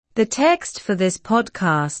The text for this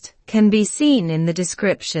podcast can be seen in the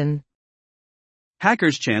description.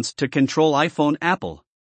 Hackers' chance to control iPhone Apple.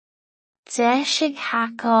 Deisig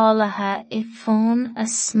hackálathe I phone a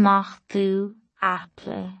smachtú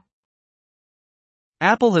Apple.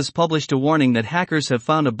 Apple has published a warning that hackers have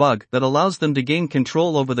found a bug that allows them to gain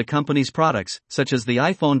control over the company's products, such as the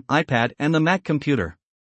iPhone, iPad, and the Mac computer.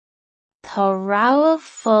 Tá rogha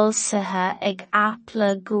foilsithe ag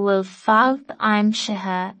Apple go bhfuil fágt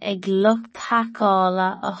aimsithe ag lucht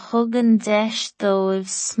hackála a thugann deis dóibh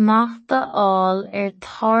smachta'áil ar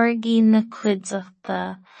táirgí na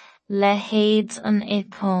cuideachta le héad an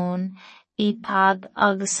iPhone, iPad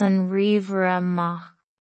agus an ríomhaire Mac.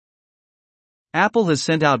 Apple has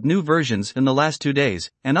sent out new versions in the last 2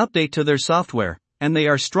 days, an update to their software, and they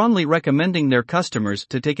are strongly recommending their customers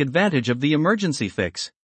to take advantage of the emergency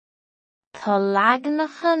fix. Tá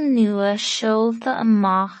leagnacha nua seolta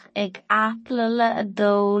amach ag Apple le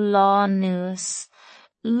dó lá nuas,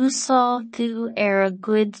 úsáidú ar a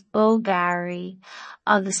gcuid bógáirí,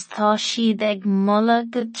 agus tá siad ag mula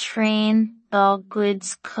go tréin dá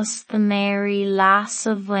gcuid customary leas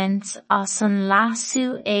a bhaint as an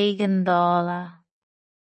leasú éigeandála.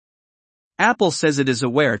 Apple says it is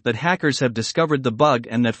aware that hackers have discovered the bug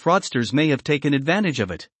and that fraudsters may have taken advantage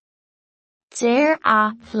of it. Deir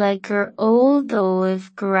Apple gur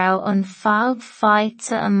ódóibh go raibh an fág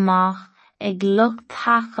fáite amach ag lucht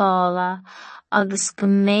hackála agus go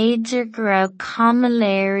méidir go raibh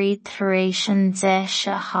camilléirí tar éis an deis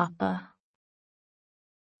a hapa.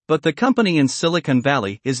 But the company in Silicon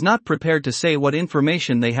Valley is not prepared to say what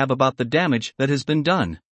information they have about the damage that has been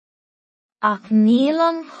done. Ach níl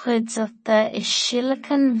an chuideachta I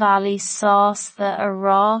Silicon Valley sásta a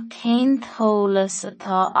rá cén tólas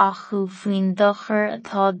atá acu faoin duchar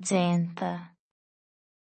atá déanta.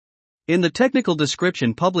 In the technical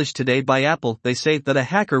description published today by Apple, they say that a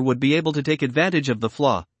hacker would be able to take advantage of the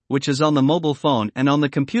flaw, which is on the mobile phone and on the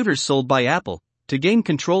computers sold by Apple, to gain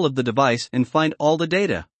control of the device and find all the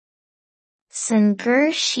data. San gur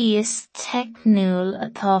síos teicniúil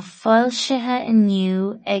atá foilsithe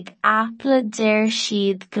inniu ag Apple deir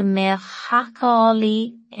siad go mbeadh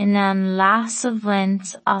hackálaí in an leas a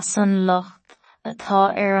bhaint as an lucht atá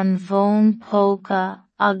ar an bhfón póca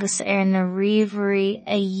agus ar na ríomhairí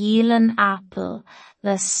a dhílean Apple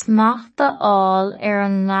le smachta'áil ar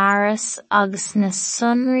an gcaras agus na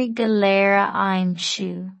sonraí go léire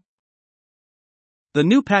aimsiú. The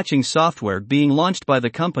new patching software being launched by the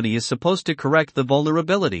company is supposed to correct the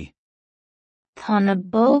vulnerability. Tá na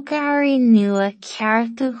bógáirí nua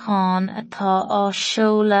ceartúcháin atá á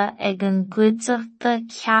seoladh ag an gcuideachta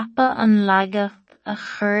ceappa an leagacht a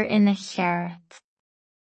chur ina cheart.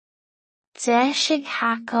 Deisig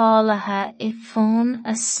hackálathe I phone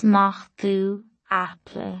a smachtú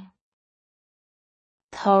Apple.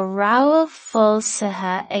 Tá rogha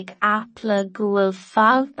foilsithe ag Apple go bhfuil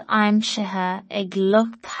fágt aimsithe ag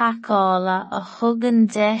lucht hackála a thugann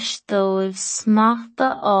deis dóibh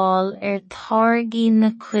smachta'áil ar táirgí na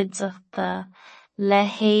cuideachta le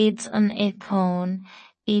héad an iPhone,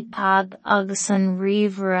 iPad agus an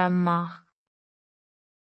ríomhaire Mac.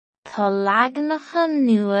 Tá leagnacha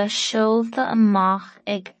nua seolta amach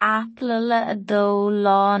ag Apple le dó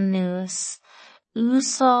lá nuas,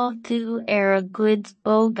 úsáidú ar a gcuid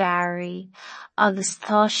bógáirí, agus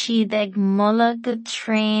tá siad ag mula go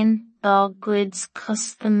tréin dá gcuid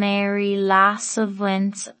customary leas a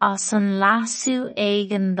bhaint as an leasú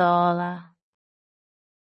éigeandála.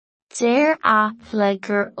 Deir Apple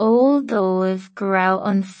gur ódóibh go raibh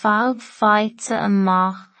an fág fáite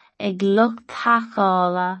amach ag lucht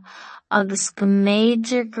hackála agus go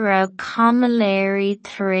méidir go raibh camilléirí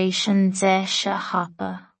tar éis an deis a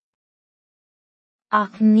hapa.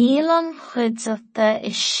 Ach níl an chuideachta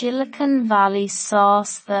I Silicon Valley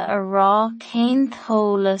sásta a rá cén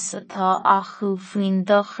tólas atá acu faoin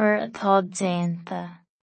duchar atá déanta.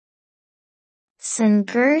 San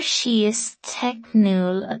gur síos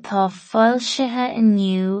teicniúil atá foilsithe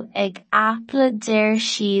inniu ag Apple deir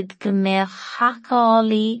siad go mbeadh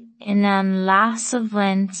hackálaí in an leas a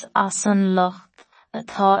bhaint as an lucht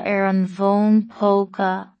atá ar an bhfón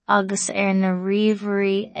póca agus ar na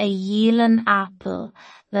ríomhairí a dhílean Apple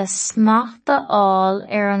le smachta'áil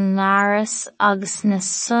ar an gcaras agus na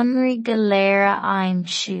sonraí go léire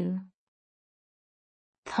aimsiú.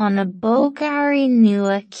 Tá na bógáirí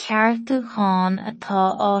nua ceartúcháin atá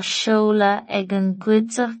á seoladh ag an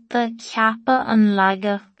gcuideachta ceappa an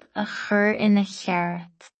leagacht a chur ina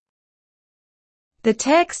cheart. The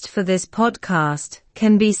text for this podcast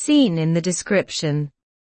can be seen in the description.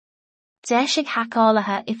 Deisig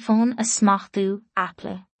hackálathe I phone a smachtú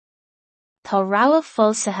Apple. Tá rogha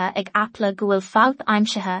foilsithe ag Apple go bhfuil fágt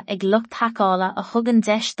aimsithe ag lucht thacála a thugann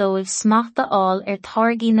deisdóibh smacht aáil ar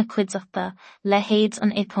táirgí na cuideachta le héad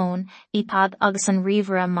an iPhone, iPad agus an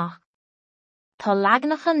ríomhara amach. Tá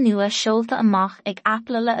leagnacha nua seolta amach ag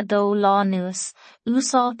Apple le adó lá nuas,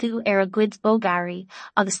 úsáidú ar a gcuid bógáirí,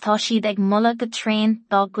 agus tá siad ag mula go tréim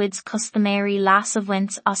dá gcuid customéirí leas a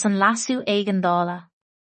bhaint as an lasú éigeandála.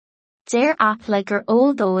 Déir Apple gur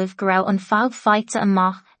óldóibh go raibh an fág fáite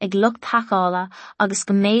amach ag lucht thacála agus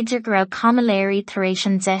go méidir go raibh camaléirí tar éis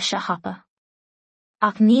an deis a hapa.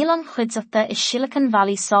 Ach níl an chuideachta is Silicon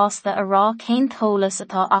Valley sásta a rá cén tólas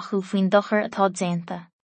atá acu faoin dochar atá déanta.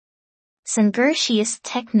 San gur síos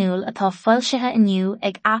teicniúil atá foilsithe inniu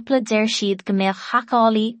ag Apple déir siad go mbeadh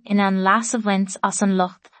thacálaí in an leas a bhaint as an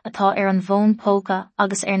lucht atá ar an bhón póca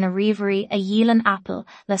agus ar na ríomhairí a dhílean Apple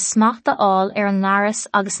le smacht aáil ar an ngaras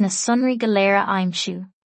agus na sonraí go léire aimsiú.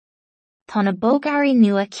 Tá na bógáirí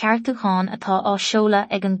nua ceartúcháin atá á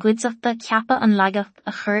seoladh ag an gcuideachta ceappa an leagacht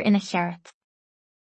a chur ina cheart.